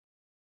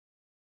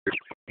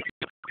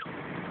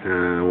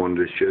I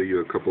wanted to show you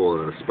a couple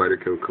of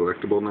Spyderco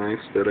collectible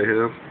knives that I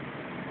have.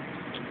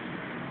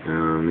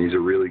 These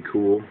are really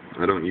cool.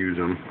 I don't use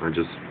them. I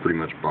just pretty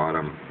much bought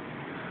them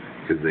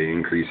because they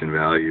increase in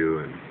value,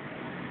 and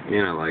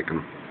I like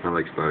them. I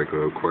like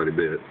Spyderco quite a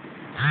bit.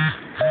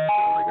 So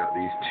I got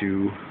these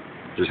two.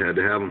 Just had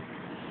to have them.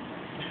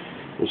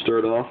 We'll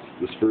start off.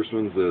 This first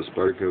one's the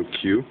Spyderco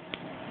Q.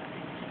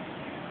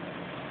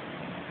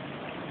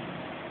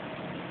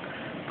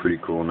 Pretty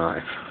cool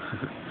knife.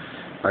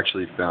 I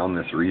actually found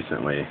this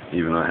recently,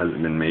 even though it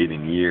hasn't been made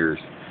in years,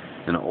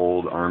 in an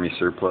old Army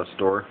surplus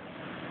store,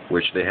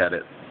 which they had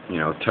it,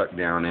 tucked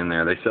down in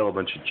there. They sell a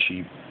bunch of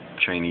cheap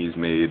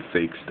Chinese-made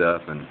fake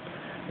stuff, and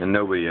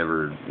nobody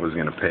ever was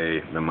going to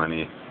pay the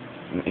money.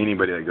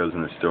 Anybody that goes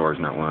in the store is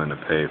not willing to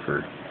pay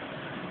for,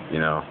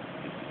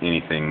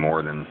 anything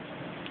more than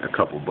a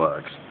couple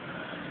bucks.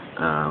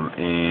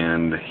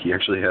 And he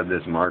actually had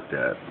this marked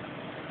at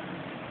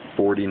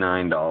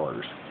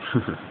 $49.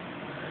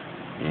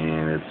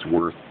 And it's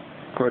worth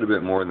quite a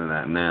bit more than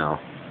that now.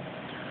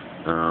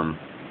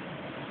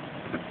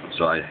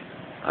 So I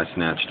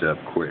snatched it up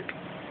quick.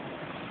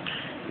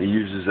 It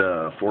uses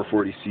a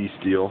 440C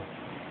steel.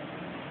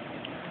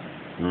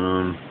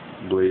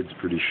 Blade's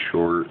pretty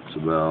short. It's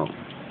about,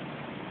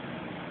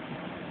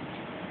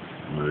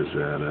 what is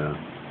that?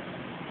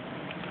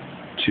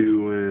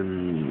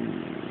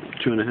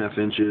 2.5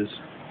 inches,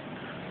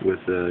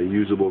 with a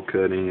usable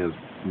cutting of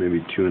maybe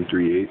 2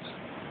 3/8.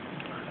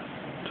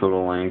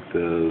 Total length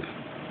of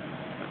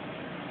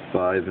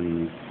 5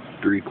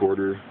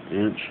 3/4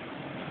 inch.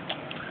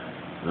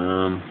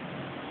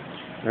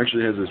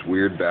 Actually has this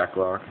weird back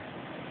lock.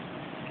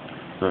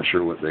 Not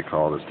sure what they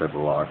call this type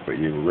of lock, but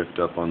you lift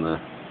up on the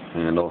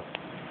handle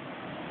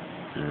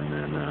and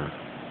then you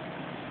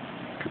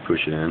can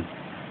push it in.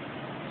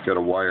 It's got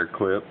a wire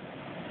clip,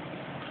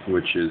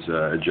 which is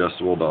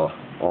adjustable to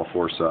all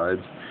four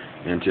sides.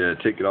 And to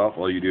take it off,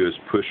 all you do is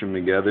push them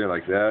together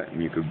like that,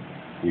 and you could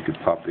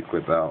pop the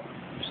clip out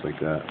just like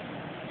that.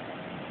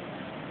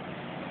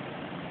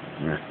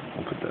 Yeah,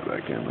 I'll put that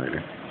back in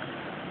later.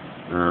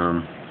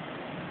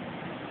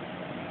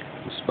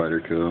 The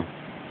Spyderco.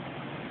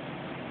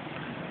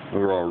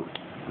 Overall,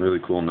 really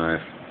cool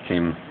knife.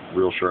 Came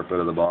real sharp out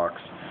of the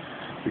box.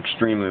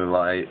 Extremely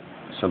light.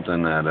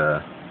 Something that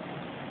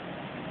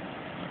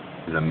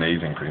is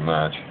amazing, pretty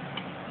much.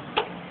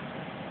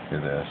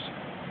 Look at this.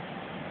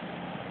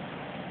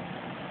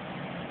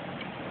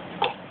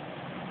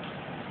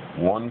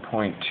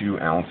 .2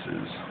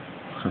 ounces.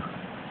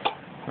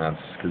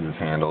 That's because his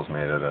handle's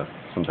made out of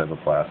some type of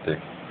plastic.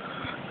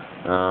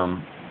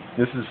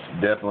 This is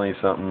definitely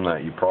something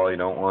that you probably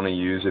don't want to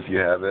use if you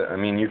have it. I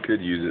mean, you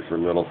could use it for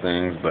little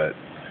things, but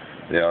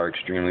they are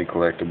extremely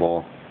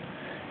collectible,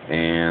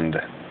 and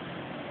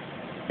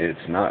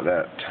it's not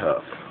that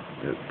tough.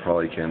 It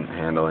probably can't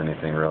handle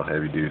anything real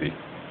heavy duty.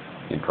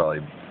 You'd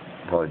probably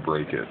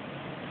break it.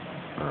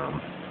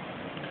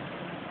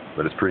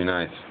 But it's pretty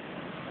nice.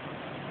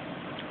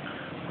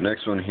 The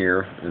next one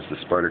here is the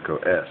Spyderco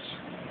S.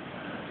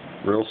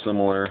 Real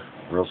similar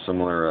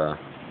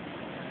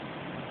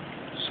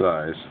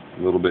size,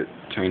 a little bit,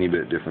 tiny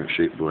bit different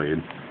shaped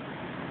blade.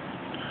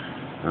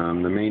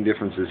 The main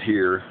differences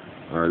here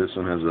are this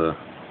one has a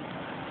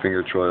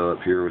finger choil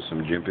up here with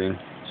some jimping,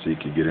 so you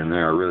could get in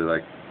there. I really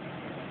like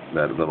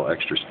that little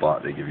extra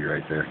spot they give you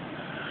right there.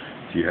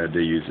 If you had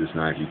to use this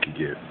knife, you could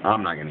get,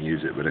 I'm not going to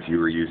use it, but if you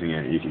were using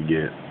it, you could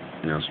get,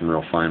 some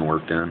real fine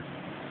work done.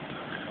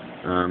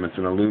 It's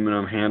an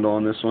aluminum handle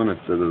on this one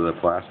instead of the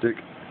plastic.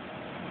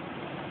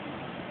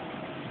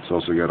 It's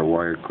also got a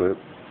wire clip.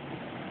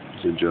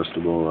 It's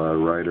adjustable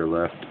right or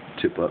left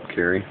tip-up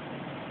carry.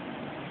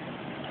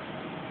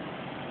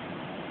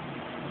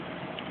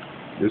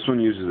 This one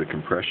uses a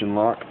compression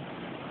lock,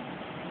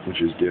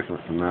 which is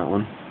different from that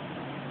one.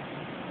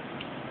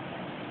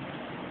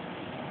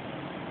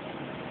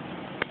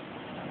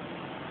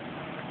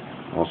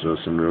 Also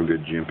some real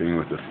good jimping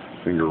with the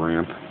finger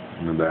ramp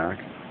in the back.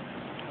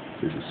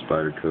 There's a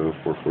Spyderco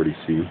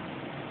 440C.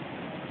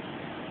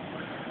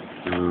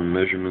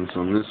 Measurements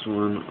on this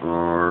one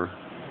are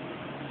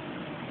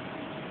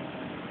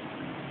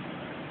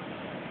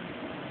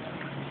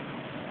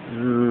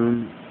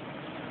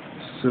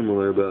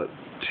similar, about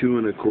 2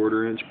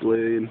 1/4 inch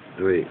blade.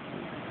 Oh, wait.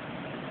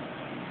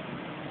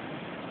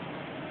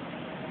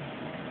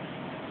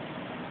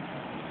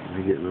 Am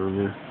I getting on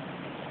there?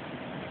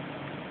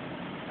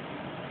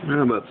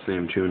 About the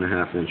same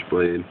 2.5 inch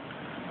blade,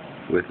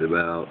 with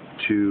about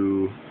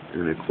 2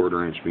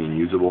 1/4 inch being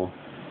usable,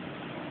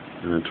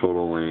 and a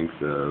total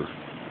length of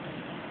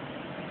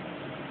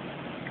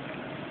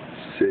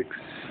 6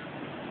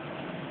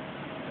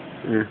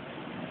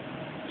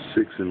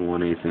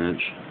 1/8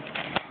 inch,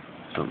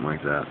 something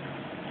like that.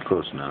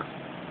 Close enough.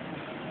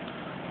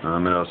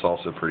 And it's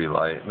also pretty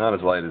light. Not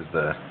as light as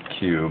the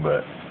Q,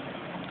 but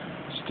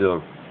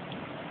still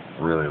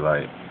really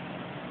light.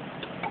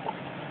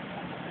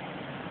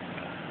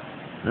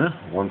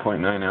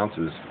 1.9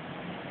 ounces.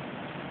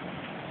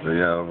 So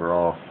yeah,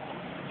 overall,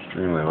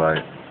 extremely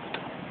light.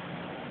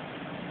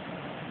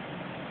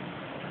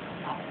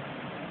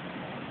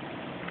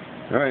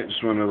 Alright,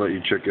 just wanted to let you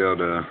check out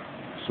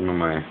some of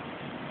my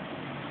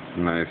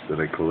knives that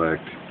I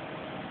collect.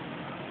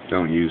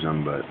 Don't use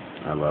them, but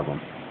I love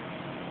them.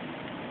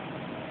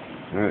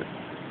 Alright,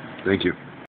 thank you.